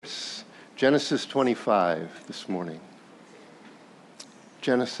Genesis 25 this morning.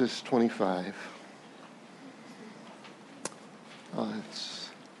 Genesis 25.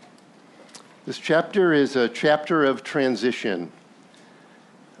 This chapter is a chapter of transition.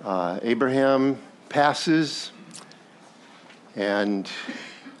 Abraham passes, and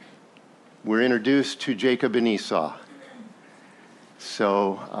we're introduced to Jacob and Esau.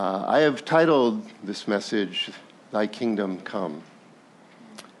 So I have titled this message, "Thy Kingdom Come,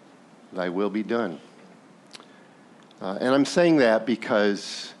 Thy Will Be Done." And I'm saying that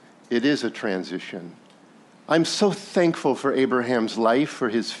because it is a transition. I'm so thankful for Abraham's life, for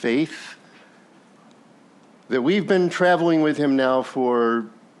his faith, that we've been traveling with him now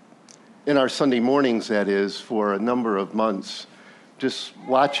in our Sunday mornings, that is, for a number of months, just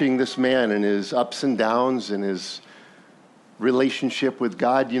watching this man and his ups and downs and his relationship with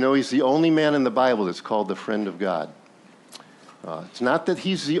God. You know, he's the only man in the Bible that's called the friend of God. It's not that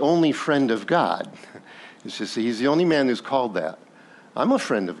he's the only friend of God. It's just that he's the only man who's called that. I'm a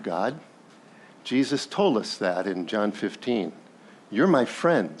friend of God. Jesus told us that in John 15. You're my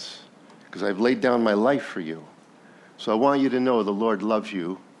friends because I've laid down my life for you. So I want you to know the Lord loves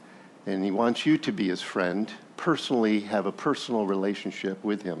you, and he wants you to be his friend, personally have a personal relationship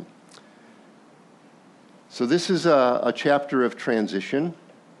with him. So this is a chapter of transition.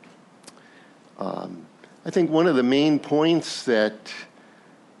 I think one of the main points that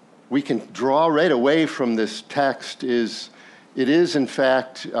we can draw right away from this text is it is, in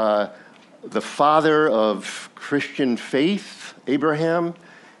fact, the father of Christian faith, Abraham,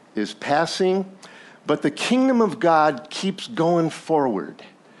 is passing, but the kingdom of God keeps going forward.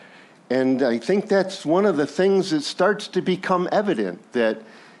 And I think that's one of the things that starts to become evident, that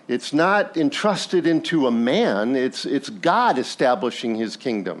it's not entrusted into a man, it's God establishing his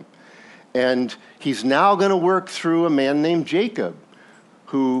kingdom. And he's now going to work through a man named Jacob,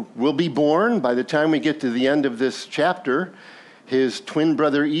 who will be born by the time we get to the end of this chapter. His twin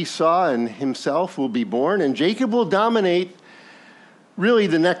brother Esau and himself will be born, and Jacob will dominate really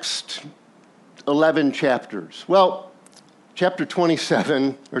the next 11 chapters. Well, chapter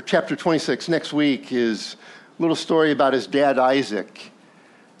 27, or chapter 26 next week is a little story about his dad Isaac.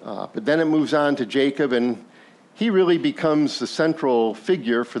 But then it moves on to Jacob, and he really becomes the central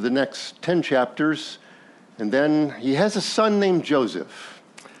figure for the next 10 chapters. And then he has a son named Joseph,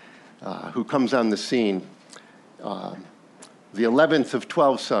 who comes on the scene. The 11th of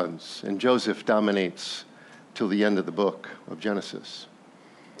 12 sons, and Joseph dominates till the end of the book of Genesis.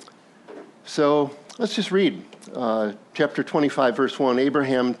 So let's just read chapter 25, verse 1.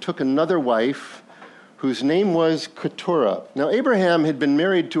 Abraham took another wife whose name was Keturah. Now, Abraham had been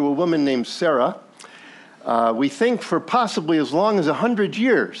married to a woman named Sarah, we think for possibly as long as 100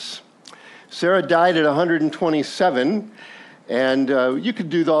 years. Sarah died at 127, and you could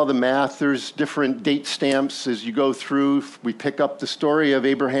do all the math. There's different date stamps as you go through. We pick up the story of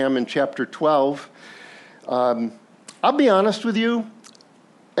Abraham in chapter 12. I'll be honest with you,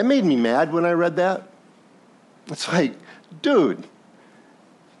 it made me mad when I read that. It's like, dude,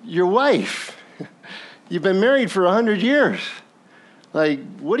 your wife, you've been married for 100 years. Like,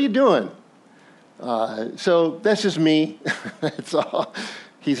 what are you doing? So that's just me. That's all.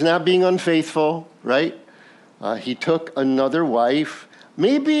 He's not being unfaithful, right? He took another wife.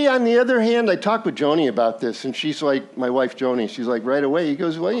 Maybe on the other hand, I talked with Joni about this, and she's like, my wife Joni, she's like, right away, he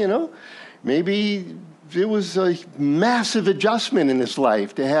goes, well, you know, maybe it was a massive adjustment in his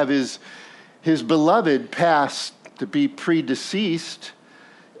life to have his beloved pass to be predeceased,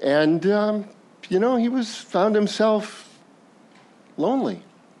 and you know, he found himself lonely.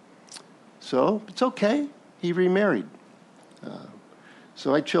 So it's okay. He remarried.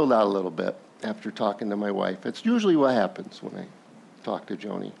 So I chilled out a little bit after talking to my wife. It's usually what happens when I talk to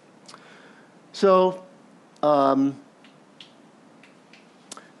Joni. So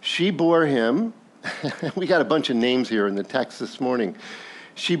she bore him. We got a bunch of names here in the text this morning.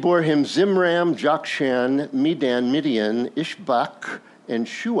 She bore him Zimram, Jokshan, Medan, Midian, Ishbak, and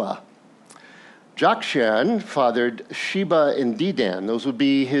Shua. Jokshan fathered Sheba and Dedan. Those would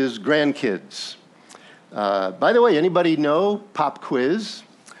be his grandkids. By the way, anybody know, pop quiz,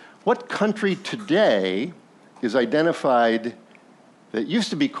 what country today is identified that used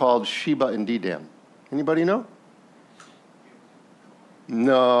to be called Sheba and Dedan? Anybody know?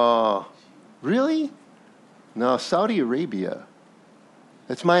 No. Really? No, Saudi Arabia.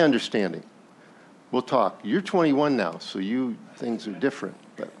 That's my understanding. We'll talk. You're 21 now, so things are different.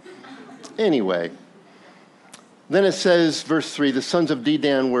 But anyway, then it says, verse 3, the sons of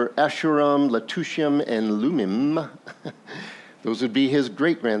Dedan were Ashuram, Letushim, and Lumim. Those would be his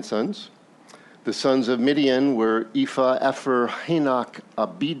great-grandsons. The sons of Midian were Ephah, Epher, Hanok,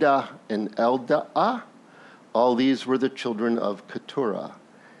 Abidah, and Eldaah. All these were the children of Keturah.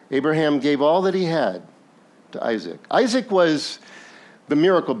 Abraham gave all that he had to Isaac. Isaac was the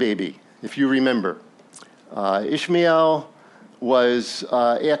miracle baby, if you remember. Ishmael was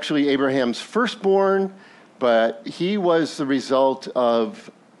actually Abraham's firstborn, but he was the result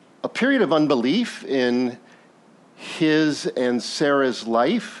of a period of unbelief in his and Sarah's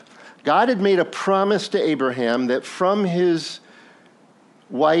life. God had made a promise to Abraham that from his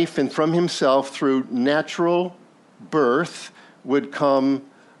wife and from himself, through natural birth, would come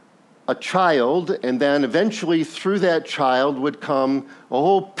a child, and then eventually through that child would come a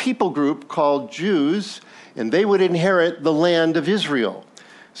whole people group called Jews, and they would inherit the land of Israel.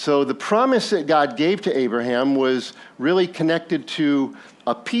 So the promise that God gave to Abraham was really connected to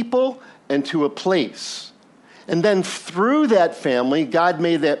a people and to a place. And then through that family, God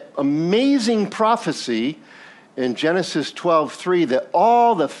made that amazing prophecy in Genesis 12:3 that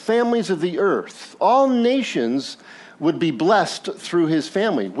all the families of the earth, all nations, would be blessed through his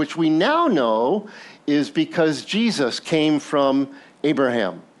family, which we now know is because Jesus came from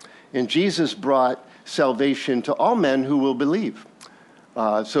Abraham. And Jesus brought salvation to all men who will believe.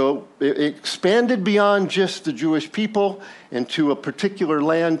 So it expanded beyond just the Jewish people and to a particular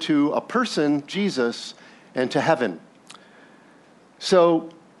land, to a person, Jesus, and to heaven. So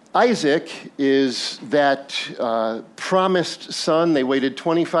Isaac is that promised son. They waited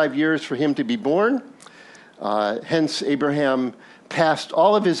 25 years for him to be born. Hence, Abraham passed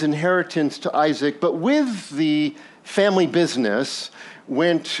all of his inheritance to Isaac, but with the family business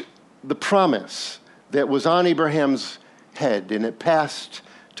went the promise that was on Abraham's head, and it passed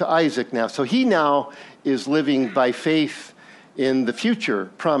to Isaac now. So he now is living by faith in the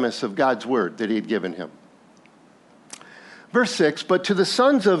future promise of God's word that he had given him. Verse 6, but to the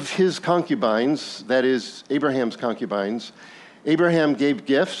sons of his concubines, that is, Abraham's concubines, Abraham gave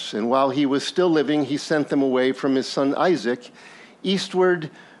gifts, and while he was still living, he sent them away from his son Isaac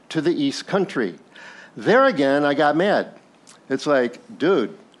eastward to the east country. There again, I got mad. It's like,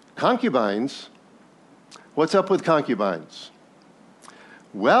 dude, concubines? What's up with concubines?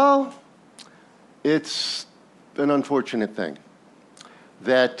 Well, it's an unfortunate thing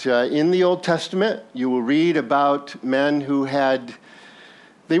that in the Old Testament, you will read about men who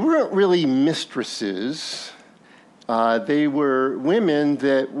they weren't really mistresses. They were women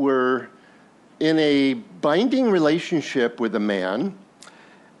that were in a binding relationship with a man,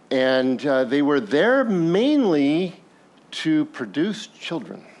 and they were there mainly to produce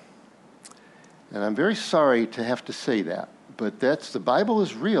children. And I'm very sorry to have to say that, but the Bible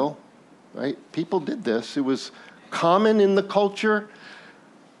is real, right? People did this. It was common in the culture.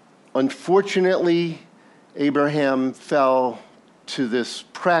 Unfortunately, Abraham fell to this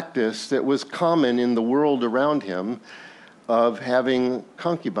practice that was common in the world around him of having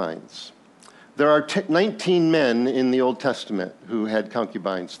concubines. There are 19 men in the Old Testament who had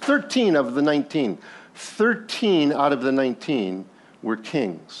concubines. 13 out of the 19 were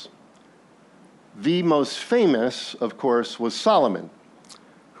kings. The most famous, of course, was Solomon,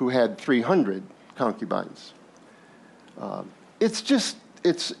 who had 300 concubines.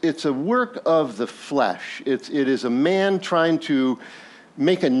 It's a work of the flesh. It is a man trying to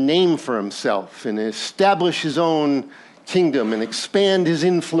make a name for himself and establish his own kingdom and expand his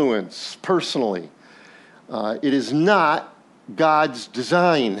influence personally. It is not God's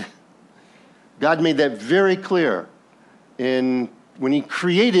design. God made that very clear when he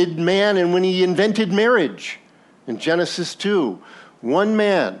created man and when he invented marriage. In Genesis 2, one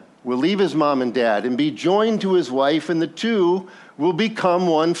man will leave his mom and dad and be joined to his wife, and the two will become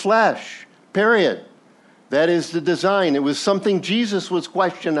one flesh, period. That is the design. It was something Jesus was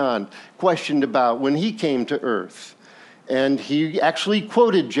questioned about when he came to earth. And he actually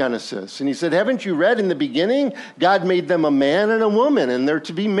quoted Genesis. And he said, haven't you read in the beginning, God made them a man and a woman, and they're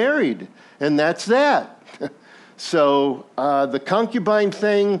to be married. And that's that. So the concubine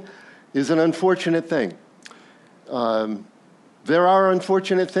thing is an unfortunate thing. There are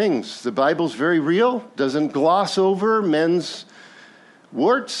unfortunate things. The Bible's very real, doesn't gloss over men's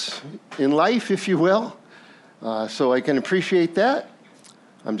warts in life, if you will. So I can appreciate that.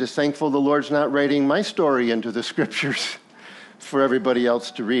 I'm just thankful the Lord's not writing my story into the scriptures for everybody else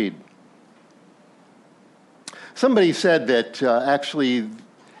to read. Somebody said that actually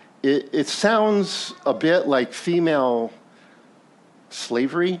it sounds a bit like female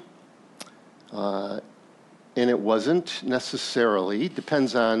slavery, and it wasn't necessarily.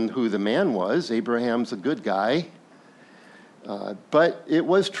 Depends on who the man was. Abraham's a good guy. But it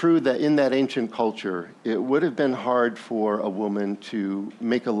was true that in that ancient culture, it would have been hard for a woman to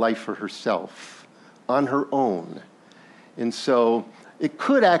make a life for herself on her own. And so it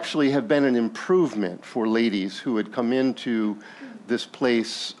could actually have been an improvement for ladies who had come into this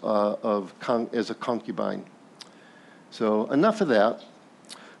place as a concubine. So enough of that.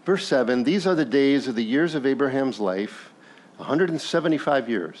 Verse 7, these are the days of the years of Abraham's life, 175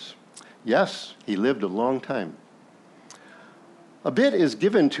 years. Yes, he lived a long time. A bit is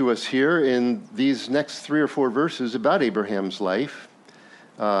given to us here in these next 3 or 4 verses about Abraham's life,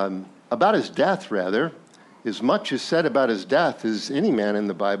 about his death, rather. As much is said about his death as any man in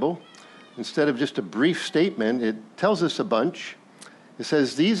the Bible. Instead of just a brief statement, it tells us a bunch. It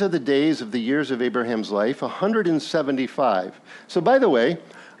says, these are the days of the years of Abraham's life, 175. So by the way,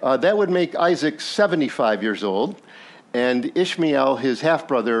 that would make Isaac 75 years old, and Ishmael, his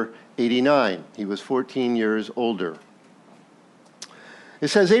half-brother, 89. He was 14 years older. It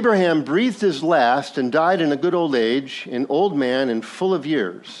says, Abraham breathed his last and died in a good old age, an old man and full of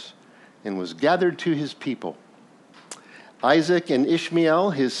years, and was gathered to his people. Isaac and Ishmael,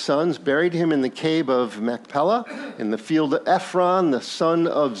 his sons, buried him in the cave of Machpelah, in the field of Ephron, the son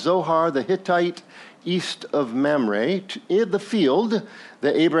of Zohar the Hittite, east of Mamre, in the field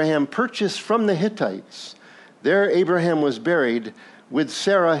that Abraham purchased from the Hittites. There Abraham was buried with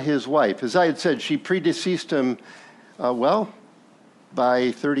Sarah, his wife. As I had said, she predeceased him,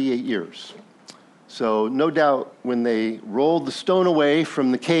 by 38 years. So no doubt when they rolled the stone away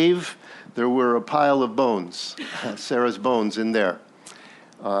from the cave, there were a pile of bones, Sarah's bones in there.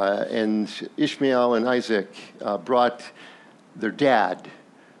 And Ishmael and Isaac brought their dad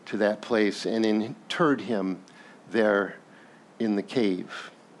to that place and interred him there in the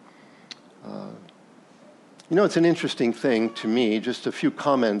cave. It's an interesting thing to me, just a few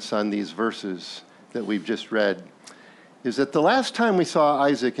comments on these verses that we've just read, is that the last time we saw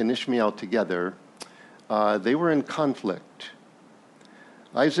Isaac and Ishmael together, they were in conflict.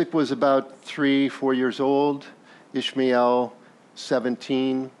 Isaac was about 3-4 years old, Ishmael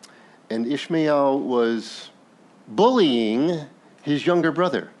 17, and Ishmael was bullying his younger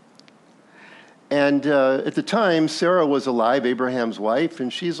brother. And at the time, Sarah was alive, Abraham's wife,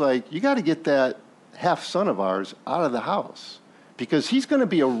 and she's like, you got to get that half-son of ours out of the house, because he's going to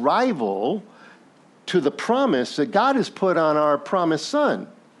be a rival to the promise that God has put on our promised son.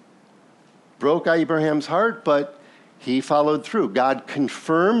 Broke Abraham's heart, but he followed through. God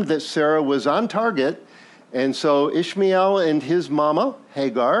confirmed that Sarah was on target, and so Ishmael and his mama,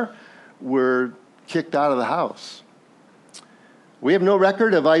 Hagar, were kicked out of the house. We have no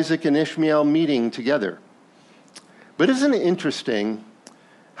record of Isaac and Ishmael meeting together. But isn't it interesting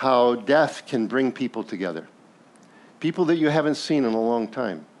how death can bring people together? People that you haven't seen in a long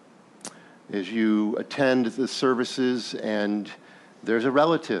time. As you attend the services and there's a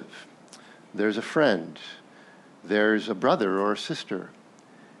relative, there's a friend, there's a brother or a sister.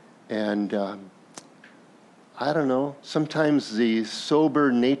 And I don't know, sometimes the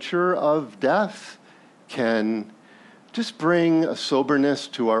sober nature of death can just bring a soberness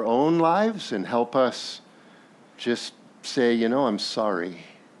to our own lives and help us just say, I'm sorry.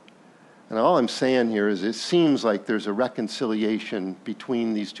 And all I'm saying here is it seems like there's a reconciliation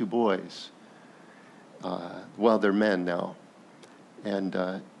between these two boys. They're men now.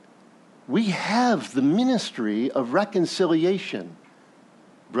 And we have the ministry of reconciliation,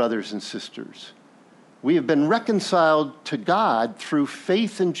 brothers and sisters. We have been reconciled to God through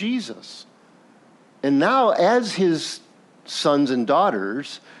faith in Jesus. And now, as his sons and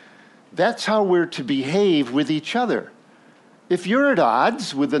daughters, that's how we're to behave with each other. If you're at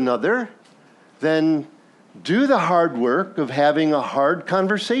odds with another, then do the hard work of having a hard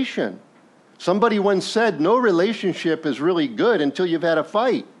conversation. Somebody once said, no relationship is really good until you've had a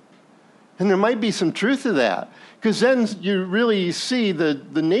fight. And there might be some truth to that, because then you really see the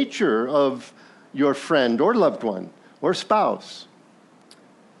nature of your friend or loved one or spouse.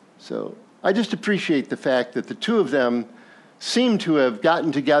 So I just appreciate the fact that the two of them seem to have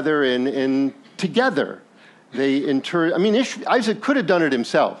gotten together and together they interred. Isaac could have done it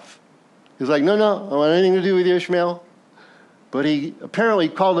himself. He's like, no, I don't want anything to do with you, Ishmael. But he apparently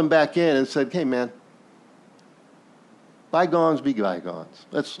called him back in and said, hey, man, bygones be bygones.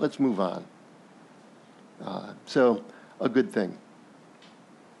 Let's move on. So a good thing.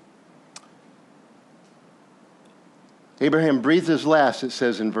 Abraham breathed his last, it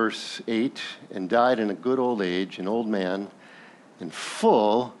says in verse 8, and died in a good old age, an old man, and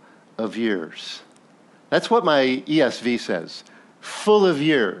full of years. That's what my ESV says, full of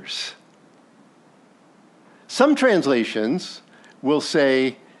years. Some translations will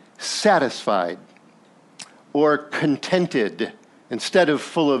say satisfied, or contented instead of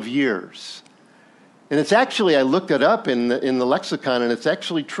full of years. And it's actually, I looked it up in the lexicon, and it's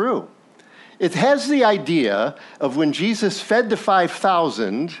actually true. It has the idea of when Jesus fed the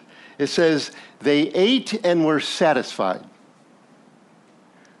 5,000, it says, they ate and were satisfied.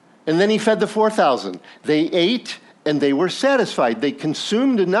 And then he fed the 4,000. They ate and they were satisfied. They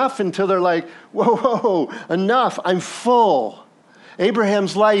consumed enough until they're like, whoa, enough, I'm full.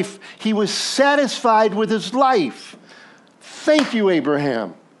 Abraham's life, he was satisfied with his life. Thank you,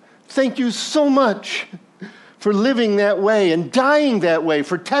 Abraham. Thank you so much for living that way and dying that way,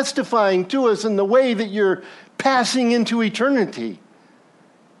 for testifying to us in the way that you're passing into eternity.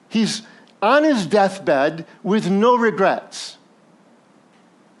 He's on his deathbed with no regrets.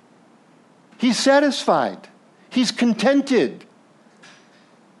 He's satisfied. He's contented.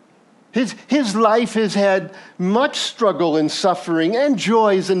 His life has had much struggle and suffering and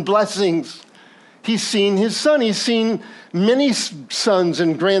joys and blessings. He's seen his son. He's seen many sons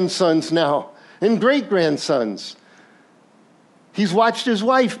and grandsons now and great-grandsons. He's watched his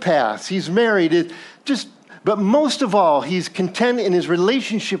wife pass. He's married. But most of all, he's content in his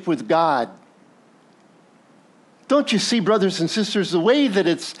relationship with God. Don't you see, brothers and sisters, the way that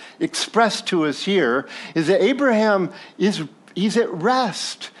it's expressed to us here is that Abraham he's at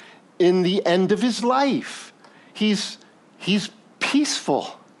rest in the end of his life. He's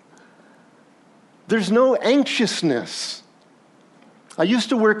peaceful. There's no anxiousness. I used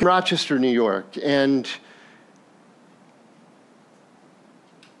to work in Rochester, New York, and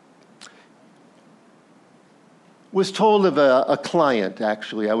was told of a client,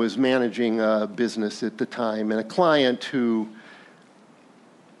 actually. I was managing a business at the time, and a client who,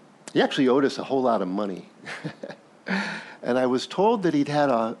 he actually owed us a whole lot of money. And I was told that he'd had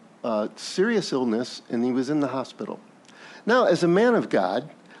a serious illness and he was in the hospital. Now, as a man of God,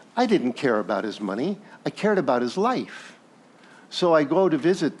 I didn't care about his money. I cared about his life. So I go to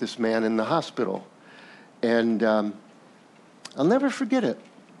visit this man in the hospital, and I'll never forget it.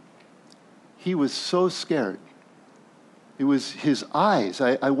 He was so scared. It was his eyes.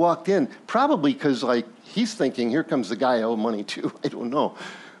 I walked in, probably because he's thinking, here comes the guy I owe money to. I don't know.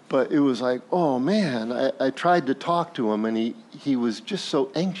 But it was like, oh man, I tried to talk to him, and he was just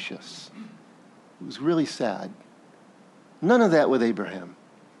so anxious. It was really sad. None of that with Abraham.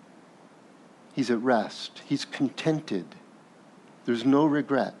 He's at rest. He's contented. There's no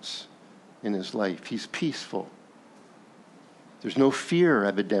regrets in his life. He's peaceful. There's no fear,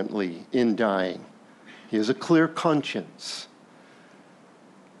 evidently, in dying. He has a clear conscience.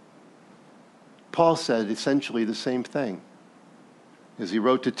 Paul said essentially the same thing as he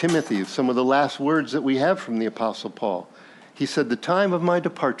wrote to Timothy, some of the last words that we have from the Apostle Paul. He said, the time of my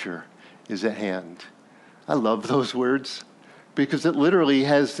departure is at hand. I love those words because it literally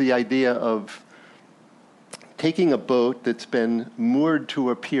has the idea of taking a boat that's been moored to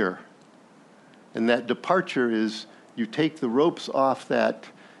a pier. And that departure is you take the ropes off that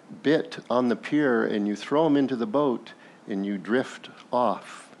bit on the pier and you throw them into the boat and you drift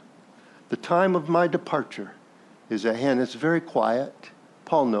off. The time of my departure is at hand. It's very quiet.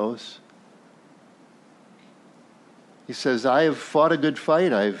 Paul knows. He says, I have fought a good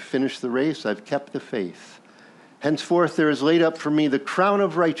fight. I've finished the race. I've kept the faith. Henceforth there is laid up for me the crown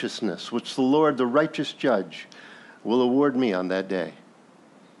of righteousness, which the Lord, the righteous judge, will award me on that day.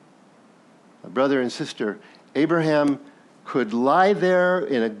 My brother and sister, Abraham could lie there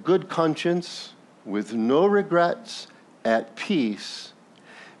in a good conscience with no regrets, at peace,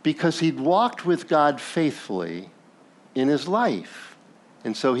 because he'd walked with God faithfully in his life.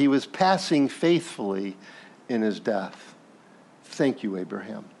 And so he was passing faithfully in his death. Thank you,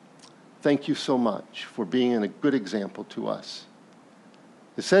 Abraham. Thank you so much for being a good example to us.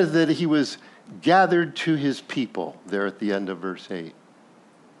 It says that he was gathered to his people there at the end of verse 8.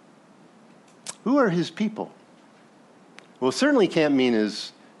 Who are his people? Well, it certainly can't mean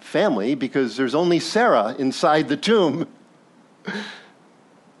his family because there's only Sarah inside the tomb.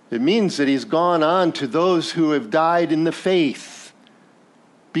 It means that he's gone on to those who have died in the faith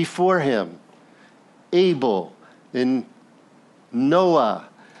before him. Abel and Noah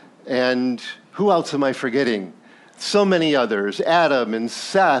and who else am I forgetting? So many others. Adam and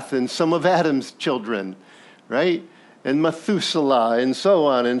Seth and some of Adam's children, right? And Methuselah, and so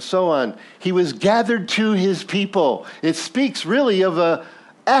on and so on. He was gathered to his people. It speaks really of a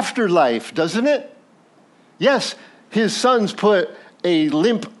afterlife, doesn't it? Yes, his sons put a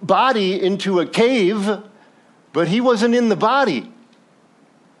limp body into a cave, but he wasn't in the body.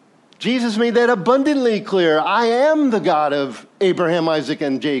 Jesus made that abundantly clear. I am the God of Abraham, Isaac,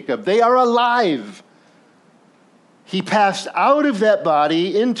 and Jacob. They are alive. He passed out of that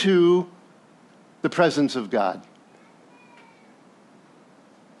body into the presence of God.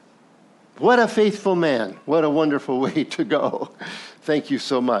 What a faithful man. What a wonderful way to go. Thank you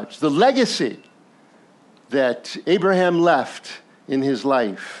so much. The legacy that Abraham left in his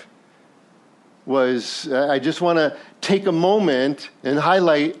life was, I just want to take a moment and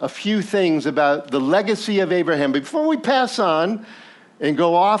highlight a few things about the legacy of Abraham. Before we pass on and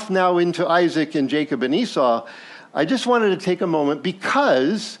go off now into Isaac and Jacob and Esau, I just wanted to take a moment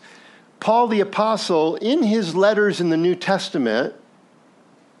because Paul the Apostle, in his letters in the New Testament,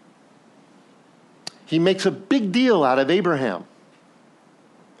 he makes a big deal out of Abraham.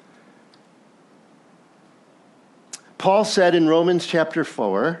 Paul said in Romans chapter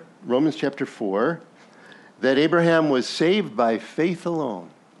 4, that Abraham was saved by faith alone.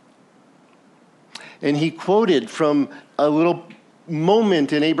 And he quoted from a little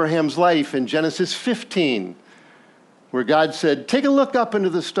moment in Abraham's life in Genesis 15, where God said, take a look up into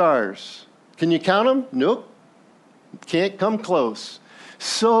the stars. Can you count them? Nope. Can't come close.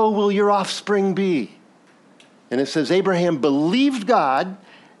 So will your offspring be. And it says, Abraham believed God,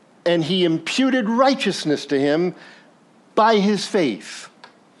 and he imputed righteousness to him by his faith.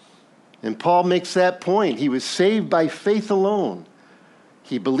 And Paul makes that point. He was saved by faith alone.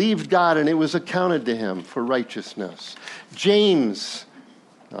 He believed God, and it was accounted to him for righteousness. James,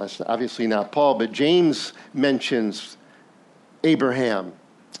 obviously not Paul, but James mentions Abraham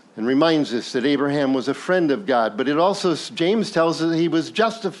and reminds us that Abraham was a friend of God. But it also, James tells us he was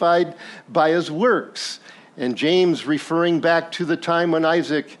justified by his works. And James referring back to the time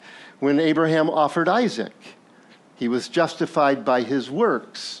when Abraham offered Isaac. He was justified by his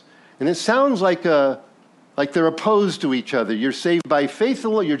works. And it sounds like they're opposed to each other. You're saved by faith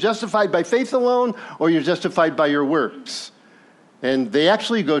alone, you're justified by faith alone, or you're justified by your works. And they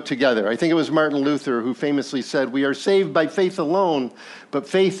actually go together. I think it was Martin Luther who famously said, we are saved by faith alone, but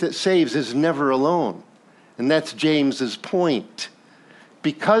faith that saves is never alone. And that's James's point.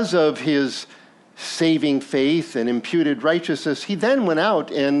 Because of his saving faith and imputed righteousness, he then went out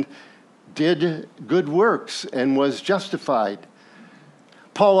and did good works and was justified.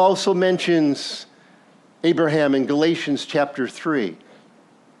 Paul also mentions Abraham in Galatians chapter 3.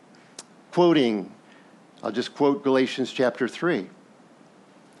 I'll just quote Galatians chapter 3.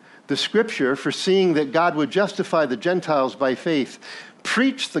 The scripture, foreseeing that God would justify the Gentiles by faith,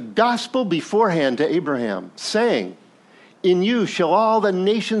 preached the gospel beforehand to Abraham, saying, in you shall all the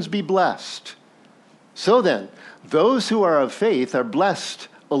nations be blessed. So then, those who are of faith are blessed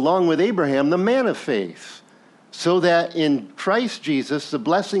along with Abraham, the man of faith, so that in Christ Jesus, the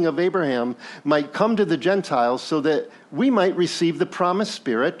blessing of Abraham might come to the Gentiles so that we might receive the promised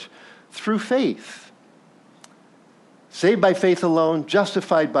Spirit through faith. Saved by faith alone,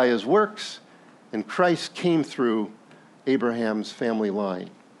 justified by his works, and Christ came through Abraham's family line.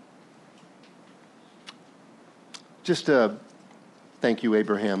 Just thank you,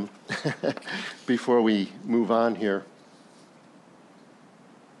 Abraham, before we move on here.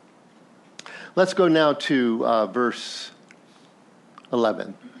 Let's go now to verse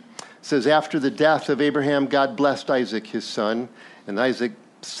 11. It says, after the death of Abraham, God blessed Isaac, his son, and Isaac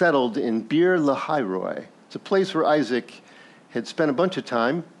settled in Beer Lahairoi. It's a place where Isaac had spent a bunch of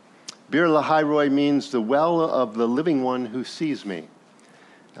time. Beer Lahairoi means the well of the living one who sees me.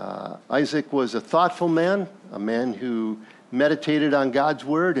 Isaac was a thoughtful man, a man who meditated on God's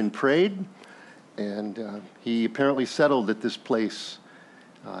word and prayed, and he apparently settled at this place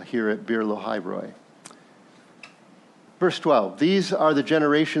here at Beer Lahairoi. Verse 12, these are the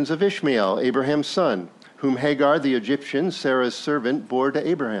generations of Ishmael, Abraham's son, whom Hagar the Egyptian, Sarah's servant, bore to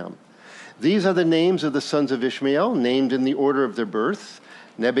Abraham. These are the names of the sons of Ishmael, named in the order of their birth: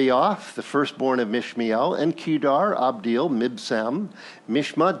 Nebaioth, the firstborn of Ishmael, and Kedar, Abdil, Mibsam,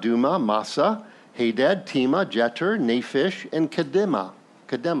 Mishma, Duma, Massa, Hadad, Tema, Jeter, Naphish, and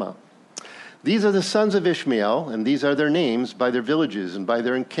Kedema. These are the sons of Ishmael, and these are their names by their villages and by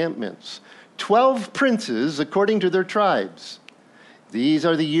their encampments. 12 princes according to their tribes. These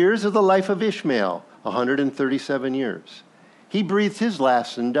are the years of the life of Ishmael, 137 years. He breathed his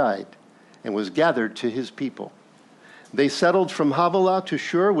last and died, and was gathered to his people. They settled from Havilah to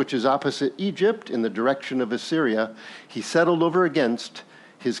Shur, which is opposite Egypt, in the direction of Assyria. He settled over against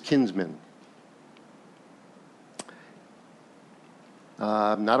his kinsmen.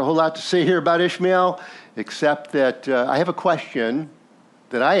 Not a whole lot to say here about Ishmael, except that I have a question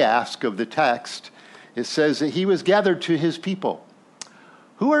that I ask of the text. It says that he was gathered to his people.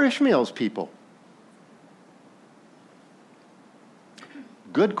 Who are Ishmael's people?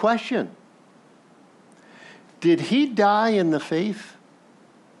 Good question. Did he die in the faith?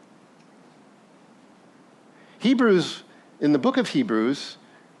 Hebrews, in the book of Hebrews,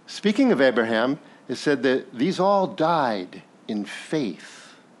 Speaking of Abraham, it said that these all died in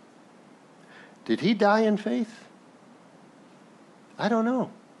faith. Did he die in faith? I don't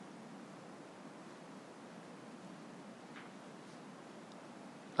know.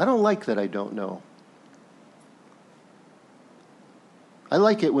 I don't like that I don't know. I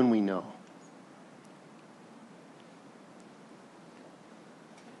like it when we know.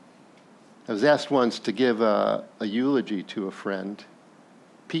 I was asked once to give a eulogy to a friend,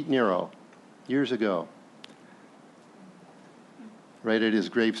 Pete Nero, years ago, right at his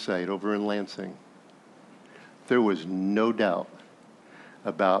gravesite over in Lansing. There was no doubt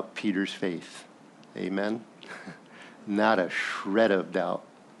about Peter's faith. Amen? Not a shred of doubt.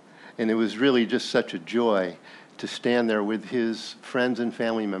 And it was really just such a joy to stand there with his friends and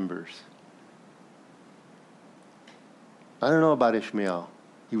family members. I don't know about Ishmael.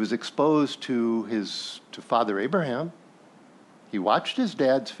 He was exposed to Father Abraham. He watched his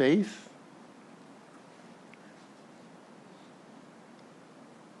dad's faith.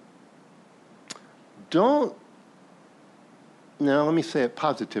 Now let me say it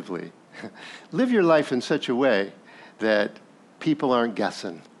positively. Live your life in such a way that people aren't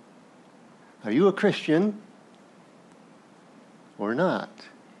guessing. Are you a Christian or not?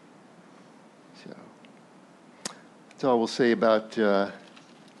 So that's all we'll say about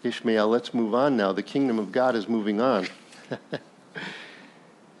Ishmael. Let's move on now. The kingdom of God is moving on.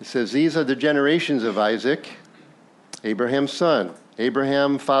 It says, these are the generations of Isaac, Abraham's son.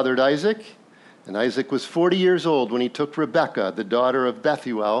 Abraham fathered Isaac, and Isaac was 40 years old when he took Rebekah, the daughter of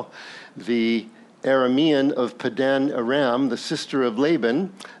Bethuel, the Aramean of Padan Aram, the sister of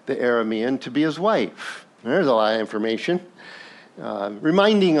Laban, the Aramean, to be his wife. There's a lot of information.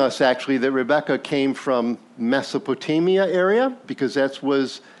 Reminding us, actually, that Rebekah came from Mesopotamia area, because that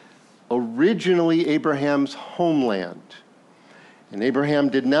was originally Abraham's homeland. And Abraham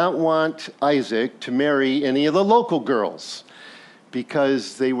did not want Isaac to marry any of the local girls,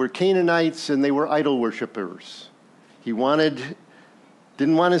 because they were Canaanites and they were idol worshipers. He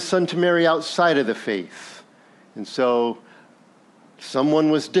didn't want his son to marry outside of the faith. And so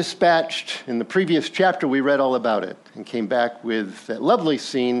someone was dispatched. In the previous chapter, we read all about it and came back with that lovely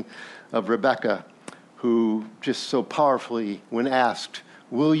scene of Rebekah, who just so powerfully, when asked,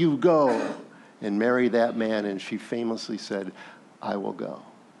 will you go and marry that man? And she famously said, I will go.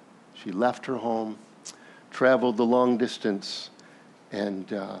 She left her home, traveled the long distance, and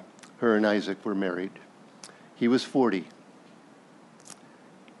her and Isaac were married. He was 40.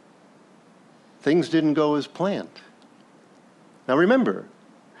 Things didn't go as planned. Now remember,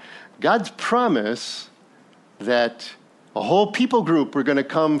 God's promise that a whole people group were going to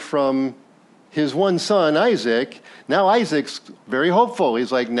come from his one son, Isaac. Now Isaac's very hopeful.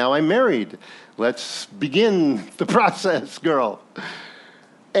 He's like, now I'm married. Let's begin the process, girl.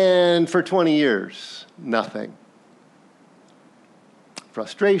 And for 20 years, nothing.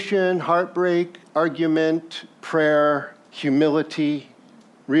 Frustration, heartbreak, argument, prayer, humility,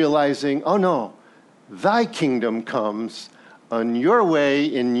 realizing, oh no, thy kingdom comes on your way,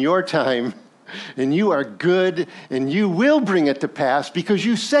 in your time, and you are good, and you will bring it to pass because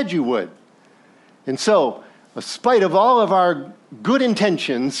you said you would. And so, in spite of all of our good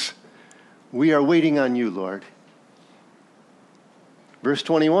intentions, we are waiting on you, Lord. Verse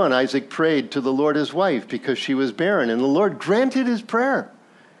 21, Isaac prayed to the Lord his wife because she was barren, and the Lord granted his prayer,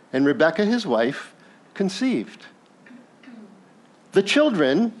 and Rebekah, his wife, conceived. The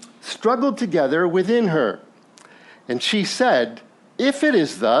children struggled together within her, and she said, if it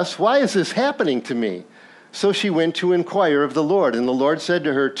is thus, why is this happening to me? So she went to inquire of the Lord, and the Lord said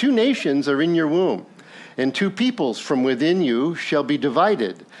to her, 2 nations are in your womb, and 2 peoples from within you shall be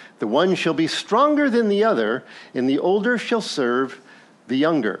divided. The one shall be stronger than the other, and the older shall serve the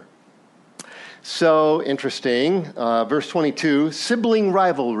younger. So interesting. Verse 22, sibling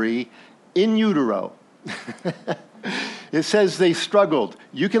rivalry in utero. It says they struggled.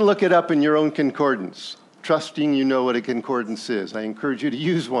 You can look it up in your own concordance. Trusting you know what a concordance is. I encourage you to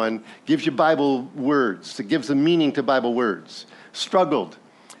use one. Gives you Bible words. It gives a meaning to Bible words. Struggled.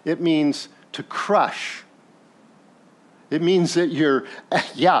 It means to crush. It means that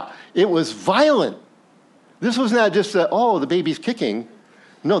it was violent. This was not just the baby's kicking.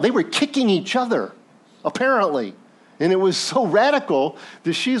 No, they were kicking each other, apparently. And it was so radical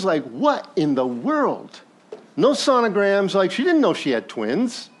that she's like, what in the world? No sonograms. Like, she didn't know she had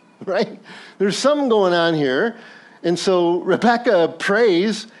twins, right? There's something going on here. And so Rebekah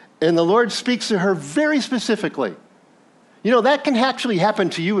prays, and the Lord speaks to her very specifically. You know, that can actually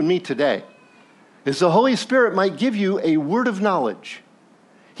happen to you and me today. Is the Holy Spirit might give you a word of knowledge.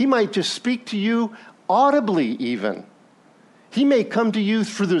 He might just speak to you audibly even. He may come to you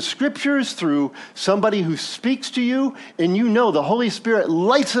through the scriptures, through somebody who speaks to you, and you know the Holy Spirit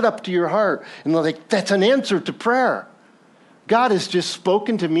lights it up to your heart. And like, that's an answer to prayer. God has just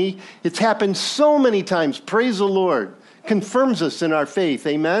spoken to me. It's happened so many times. Praise the Lord. Confirms us in our faith.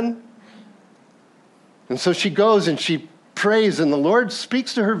 Amen? And so she goes and she prays, and the Lord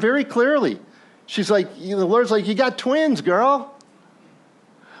speaks to her very clearly. She's like, the Lord's like, you got twins, girl.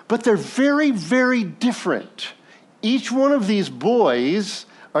 But they're very, very different. Each one of these boys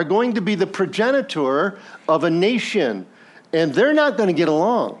are going to be the progenitor of a nation, and they're not going to get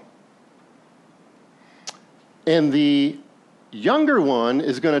along. And the younger one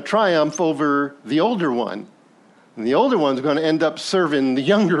is going to triumph over the older one, and the older one's going to end up serving the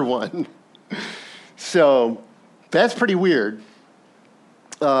younger one. So that's pretty weird.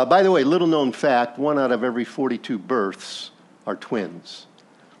 By the way, little known fact, 1 out of every 42 births are twins.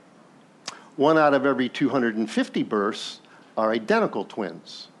 1 out of every 250 births are identical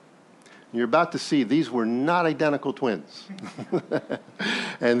twins. You're about to see these were not identical twins.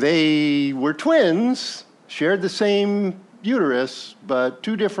 And they were twins, shared the same uterus, but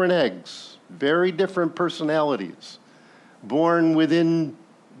 2 different eggs, very different personalities, born within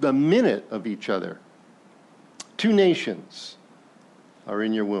a minute of each other. 2 nations are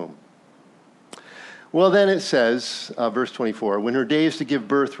in your womb. Well, then it says, verse 24, when her days to give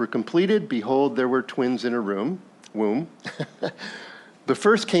birth were completed, behold, there were twins in her womb. The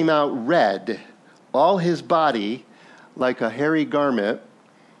first came out red, all his body like a hairy garment,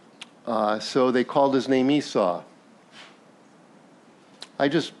 so they called his name Esau. I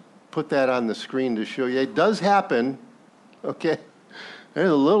just put that on the screen to show you. It does happen, okay?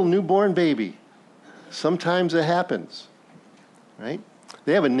 There's a little newborn baby. Sometimes it happens, right?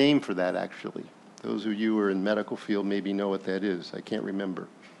 They have a name for that, actually. Those of you who are in medical field maybe know what that is. I can't remember.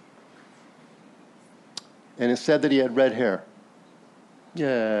 And it said that he had red hair.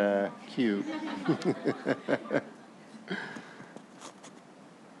 Yeah, cute.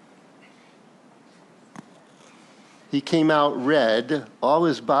 He came out red, all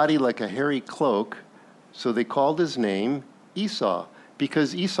his body like a hairy cloak, so they called his name Esau,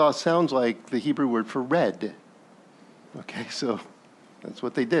 because Esau sounds like the Hebrew word for red. Okay, so that's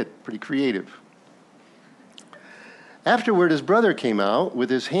what they did. Pretty creative. Afterward, his brother came out with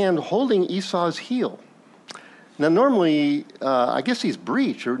his hand holding Esau's heel. Now, normally, I guess he's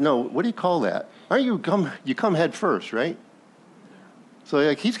breech, or no, what do you call that? Aren't you come head first, right? So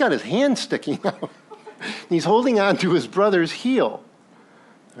like, he's got his hand sticking out. He's holding on to his brother's heel,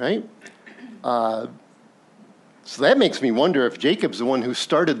 right? So that makes me wonder if Jacob's the one who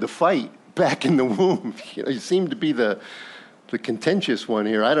started the fight back in the womb. You know, he seemed to be the contentious one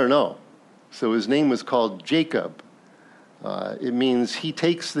here. I don't know. So his name was called Jacob. It means he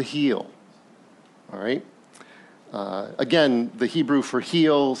takes the heel, all right? Again, the Hebrew for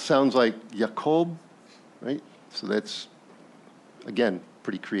heel sounds like Yaakov, right? So that's, again,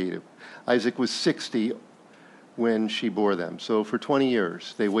 pretty creative. Isaac was 60 when she bore them. So for 20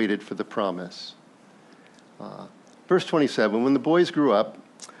 years, they waited for the promise. Verse 27, when the boys grew up,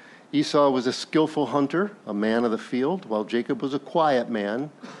 Esau was a skillful hunter, a man of the field, while Jacob was a quiet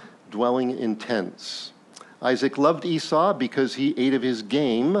man, dwelling in tents. Isaac loved Esau because he ate of his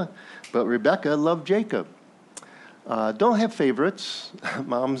game, but Rebekah loved Jacob. Don't have favorites,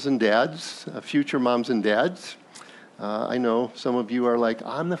 moms and dads, future moms and dads. I know some of you are like,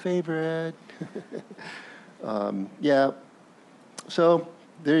 I'm the favorite. Yeah, so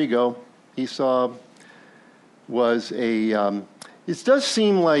there you go. Esau was it does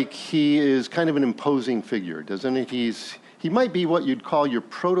seem like he is kind of an imposing figure, doesn't it? He might be what you'd call your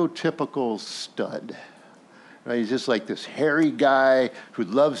prototypical stud. Right? He's just like this hairy guy who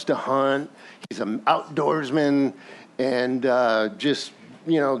loves to hunt. He's an outdoorsman, and just,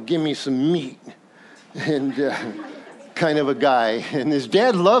 give me some meat, and kind of a guy. And his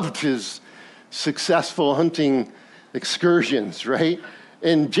dad loved his successful hunting excursions, right?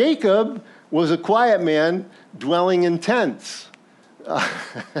 And Jacob was a quiet man dwelling in tents. I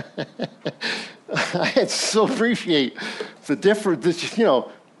so appreciate the different,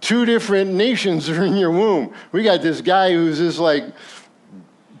 2 different nations are in your womb. We got this guy who's just like,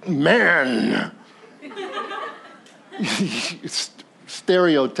 man.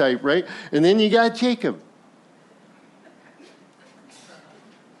 Stereotype, right? And then you got Jacob.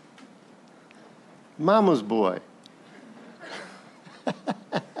 Mama's boy.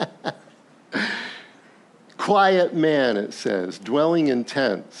 Quiet man, it says, dwelling in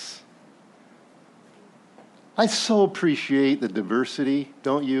tents. I so appreciate the diversity,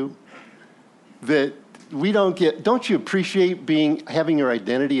 don't you? That we don't you appreciate having your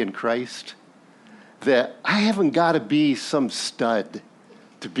identity in Christ? that I haven't got to be some stud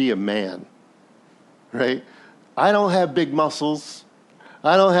to be a man, right? I don't have big muscles.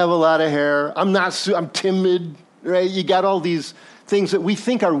 I don't have a lot of hair. I'm timid, right? You got all these things that we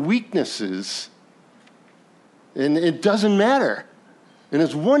think are weaknesses, and it doesn't matter. And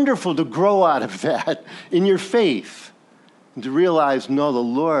it's wonderful to grow out of that in your faith and to realize, no, the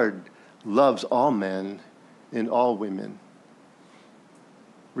Lord loves all men and all women,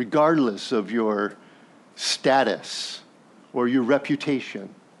 regardless of your status or your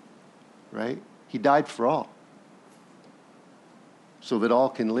reputation, right? He died for all so that all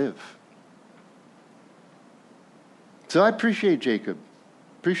can live. So I appreciate Jacob.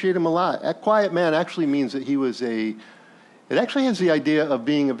 Appreciate him a lot. That quiet man actually means that it actually has the idea of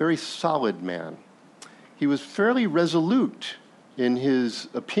being a very solid man. He was fairly resolute in his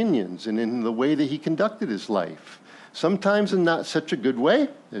opinions and in the way that he conducted his life. Sometimes in not such a good way,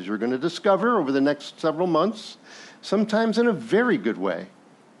 as you're going to discover over the next several months. Sometimes in a very good way.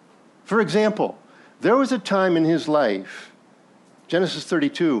 For example, there was a time in his life, Genesis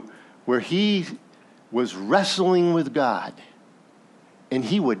 32, where he was wrestling with God, and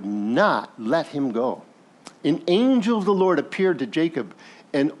he would not let him go. An angel of the Lord appeared to Jacob,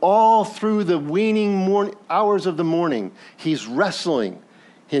 and all through the waning hours of the morning, he's wrestling,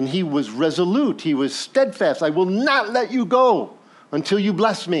 and he was resolute. He was steadfast. I will not let you go until you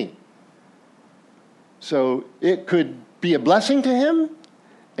bless me. So it could be a blessing to him,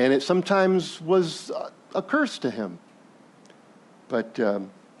 and it sometimes was a curse to him. But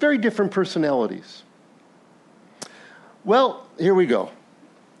very different personalities. Well, here we go.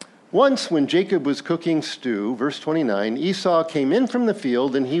 Once when Jacob was cooking stew, verse 29, Esau came in from the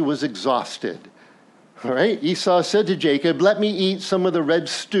field and he was exhausted. All right, Esau said to Jacob, "Let me eat some of the red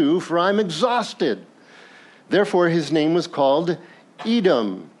stew, for I'm exhausted." Therefore, his name was called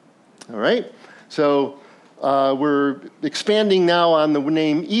Edom. All right, so we're expanding now on the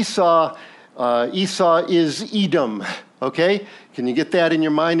name Esau. Esau is Edom, okay? Can you get that in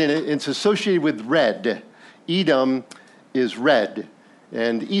your mind? And it's associated with red. Edom is red.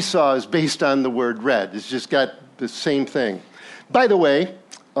 And Esau is based on the word red. It's just got the same thing. By the way,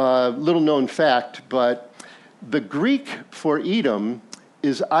 little known fact, but the Greek for Edom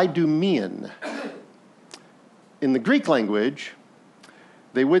is Idumean. In the Greek language,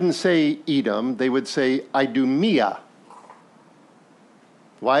 they wouldn't say Edom, they would say Idumea.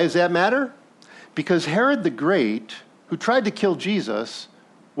 Why does that matter? Because Herod the Great, who tried to kill Jesus,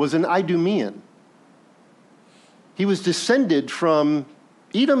 was an Idumean. He was descended from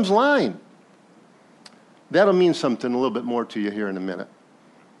Edom's line. That'll mean something a little bit more to you here in a minute.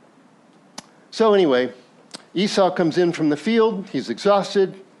 So anyway, Esau comes in from the field. He's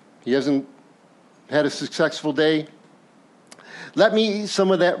exhausted. He hasn't had a successful day. "Let me eat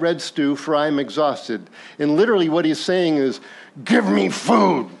some of that red stew, for I am exhausted." And literally what he's saying is, "Give me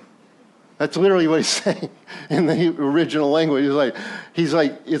food." That's literally what he's saying in the original language.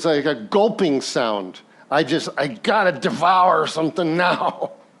 It's like a gulping sound. I gotta devour something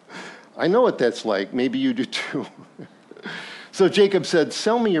now. I know what that's like. Maybe you do too. So Jacob said,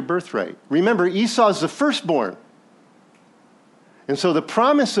 "Sell me your birthright." Remember, Esau's the firstborn. And so the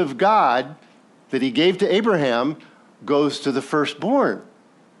promise of God that he gave to Abraham goes to the firstborn.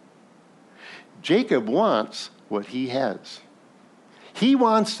 Jacob wants what he has. He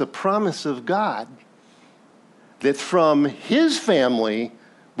wants the promise of God that from his family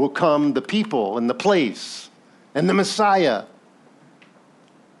will come the people and the place and the Messiah.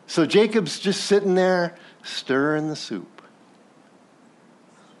 So Jacob's just sitting there stirring the soup.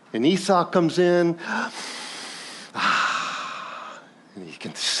 And Esau comes in, and he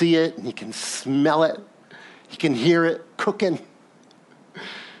can see it, and he can smell it, he can hear it cooking.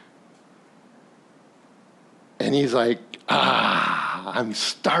 And he's like, I'm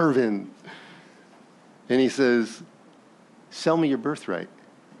starving. And he says, "Sell me your birthright."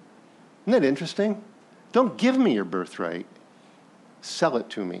 Isn't that interesting? Don't give me your birthright. Sell it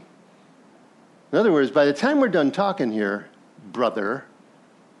to me. In other words, by the time we're done talking here, brother,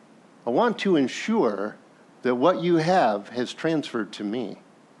 I want to ensure that what you have has transferred to me.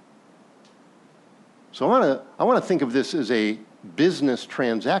 So I want to think of this as a business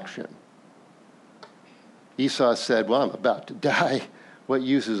transaction. Esau said, "Well, I'm about to die. What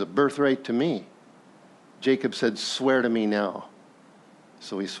use is a birthright to me?" Jacob said, "Swear to me now."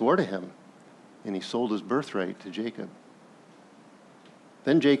 So he swore to him, and he sold his birthright to Jacob.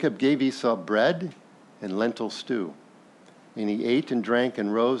 Then Jacob gave Esau bread and lentil stew, and he ate and drank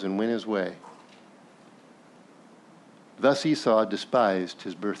and rose and went his way. Thus Esau despised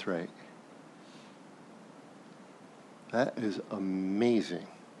his birthright. That is amazing.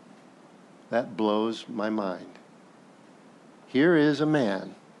 That blows my mind. Here is a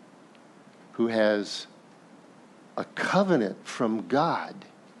man who has a covenant from God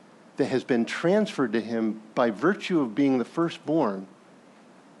that has been transferred to him by virtue of being the firstborn.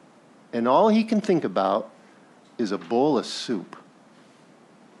 And all he can think about is a bowl of soup.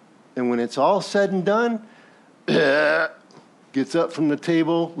 And when it's all said and done, gets up from the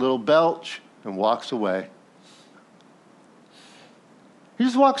table, little belch, and walks away. He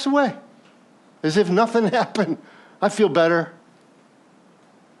just walks away as if nothing happened. I feel better.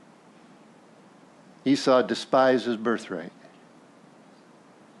 Esau despised his birthright.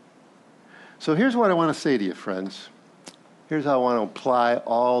 So here's what I want to say to you, friends. Here's how I want to apply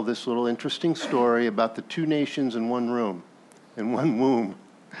all this little interesting story about the two nations in one room, in one womb,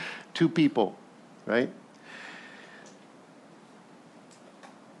 two people, right?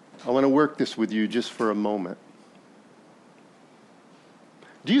 I want to work this with you just for a moment.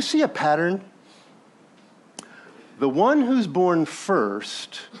 Do you see a pattern? The one who's born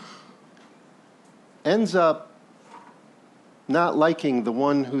first ends up not liking the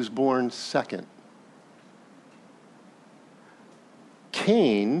one who's born second.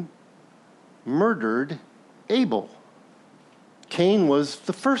 Cain murdered Abel. Cain was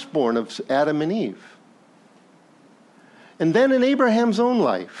the firstborn of Adam and Eve. And then in Abraham's own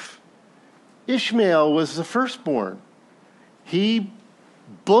life, Ishmael was the firstborn. He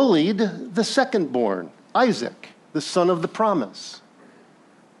bullied the secondborn, Isaac, the son of the promise.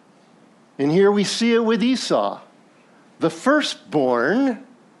 And here we see it with Esau. The firstborn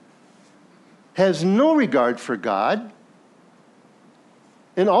has no regard for God.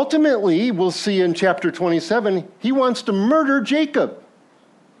 And ultimately, we'll see in chapter 27, he wants to murder Jacob.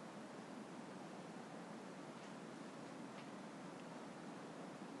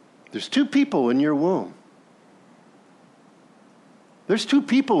 There's two people in your womb. There's two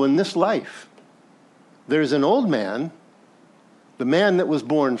people in this life. There's an old man, the man that was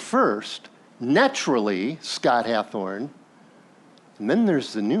born first, naturally, Scott Hathorn, and then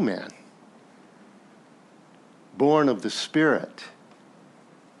there's the new man, born of the Spirit,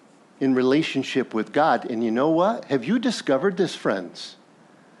 in relationship with God. And you know what? Have you discovered this, friends?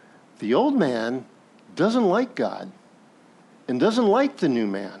 The old man doesn't like God and doesn't like the new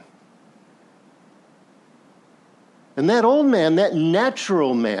man. And that old man, that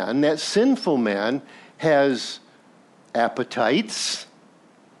natural man, that sinful man, has appetites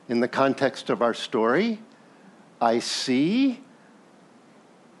in the context of our story. I see,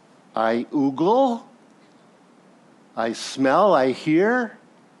 I oogle, I smell, I hear,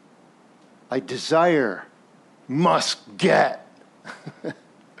 I desire, must get.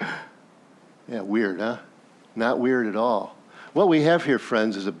 Yeah, weird, huh? Not weird at all. What we have here,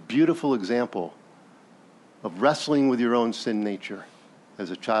 friends, is a beautiful example of wrestling with your own sin nature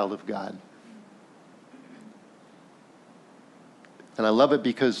as a child of God. And I love it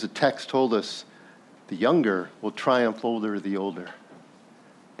because the text told us the younger will triumph over the older.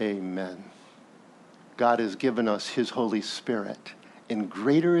 Amen. God has given us his Holy Spirit, and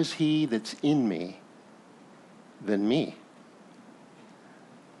greater is he that's in me than me,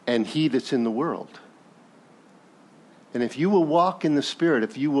 and he that's in the world. And if you will walk in the Spirit,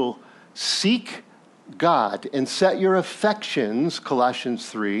 if you will seek God and set your affections, Colossians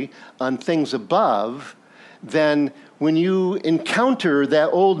 3, on things above, then when you encounter that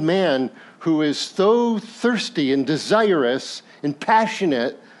old man who is so thirsty and desirous and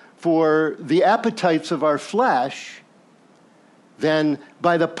passionate for the appetites of our flesh, then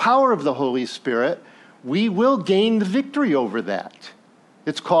by the power of the Holy Spirit, we will gain the victory over that.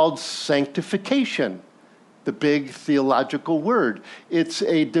 It's called sanctification, the big theological word. It's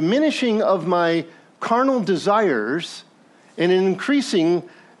a diminishing of my carnal desires and an increasing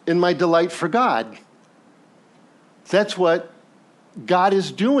in my delight for God. That's what God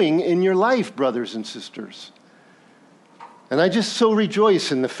is doing in your life, brothers and sisters. And I just so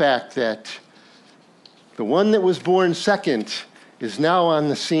rejoice in the fact that the one that was born second is now on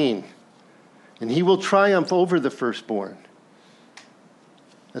the scene, and he will triumph over the firstborn.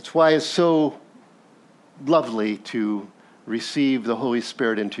 That's why it's so lovely to receive the Holy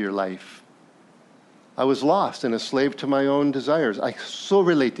Spirit into your life. I was lost and a slave to my own desires. I so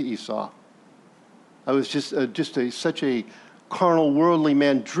relate to Esau. I was such a carnal, worldly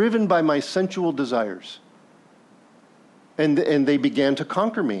man, driven by my sensual desires. And they began to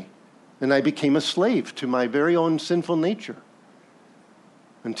conquer me. And I became a slave to my very own sinful nature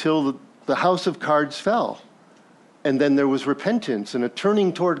until the house of cards fell. And then there was repentance and a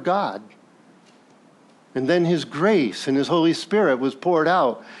turning toward God. And then his grace and his Holy Spirit was poured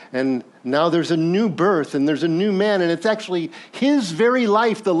out. And now there's a new birth and there's a new man. And it's actually his very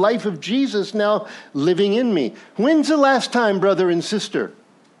life, the life of Jesus now living in me. When's the last time, brother and sister?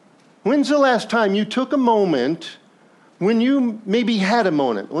 When's the last time you took a moment when you maybe had a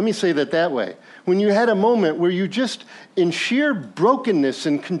moment? Let me say that way. When you had a moment where you just, in sheer brokenness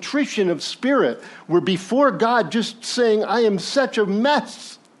and contrition of spirit, were before God just saying, I am such a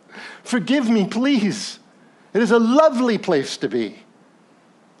mess. Forgive me, please. It is a lovely place to be.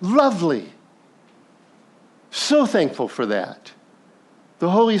 Lovely. So thankful for that. The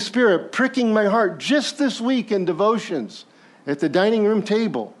Holy Spirit pricking my heart just this week in devotions at the dining room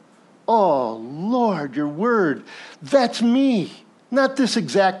table. Oh, Lord, your word, that's me. Not this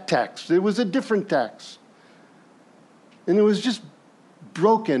exact text. It was a different text. And it was just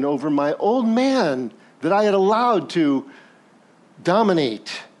broken over my old man that I had allowed to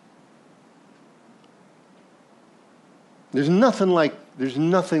dominate. There's nothing like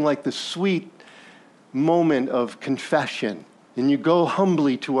the sweet moment of confession. And you go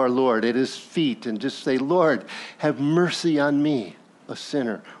humbly to our Lord at his feet and just say, Lord, have mercy on me, a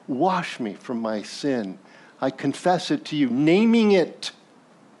sinner. Wash me from my sin. I confess it to you, naming it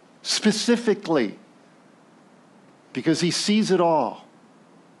specifically because he sees it all.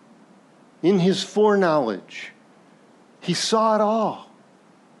 In his foreknowledge, he saw it all.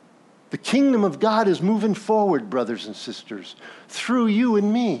 The kingdom of God is moving forward, brothers and sisters, through you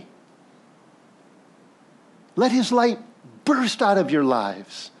and me. Let his light burst out of your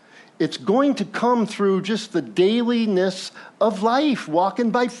lives. It's going to come through just the dailiness of life,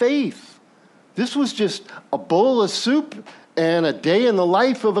 walking by faith. This was just a bowl of soup and a day in the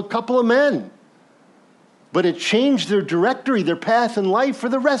life of a couple of men. But it changed their directory, their path in life for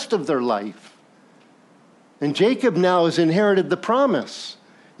the rest of their life. And Jacob now has inherited the promise.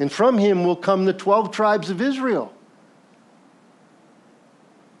 And from him will come the 12 tribes of Israel.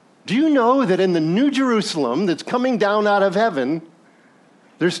 Do you know that in the New Jerusalem that's coming down out of heaven,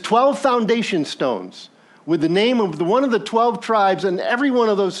 there's 12 foundation stones with the name of one of the 12 tribes on every one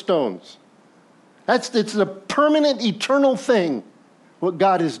of those stones? It's a permanent, eternal thing, what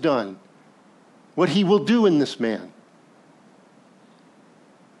God has done, what he will do in this man.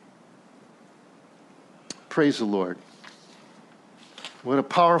 Praise the Lord. What a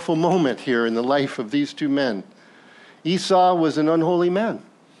powerful moment here in the life of these two men. Esau was an unholy man.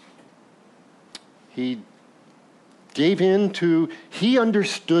 He gave in to, he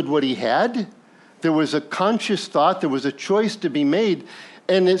understood what he had. There was a conscious thought, there was a choice to be made.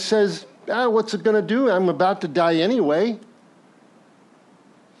 And it says, what's it going to do? I'm about to die anyway.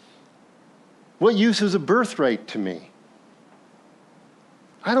 What use is a birthright to me?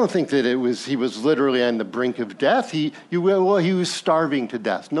 I don't think that he was literally on the brink of death. He was starving to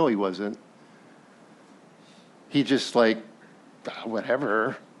death. No, he wasn't. He just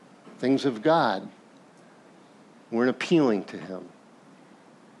whatever, things of God weren't appealing to him.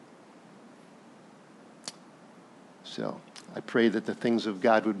 So I pray that the things of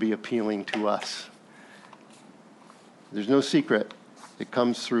God would be appealing to us. There's no secret. It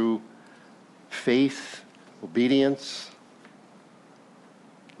comes through faith, obedience,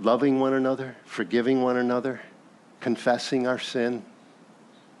 loving one another, forgiving one another, confessing our sin,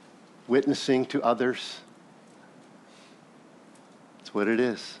 witnessing to others. That's what it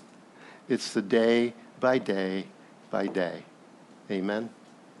is. It's the day by day by day. Amen?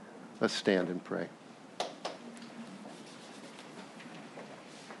 Let's stand and pray.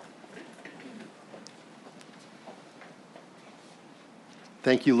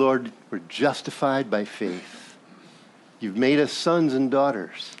 Thank you, Lord, we're justified by faith. You've made us sons and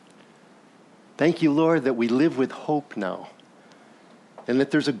daughters. Thank you, Lord, that we live with hope now, and that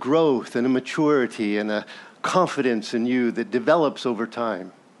there's a growth and a maturity and a confidence in you that develops over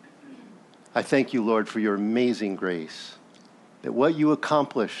time. I thank you, Lord, for your amazing grace, that what you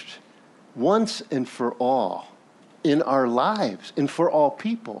accomplished once and for all in our lives and for all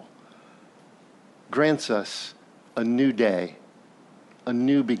people grants us a new day, a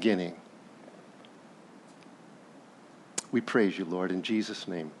new beginning. We praise you, Lord, in Jesus'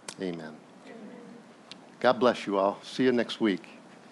 name. Amen. God bless you all. See you next week.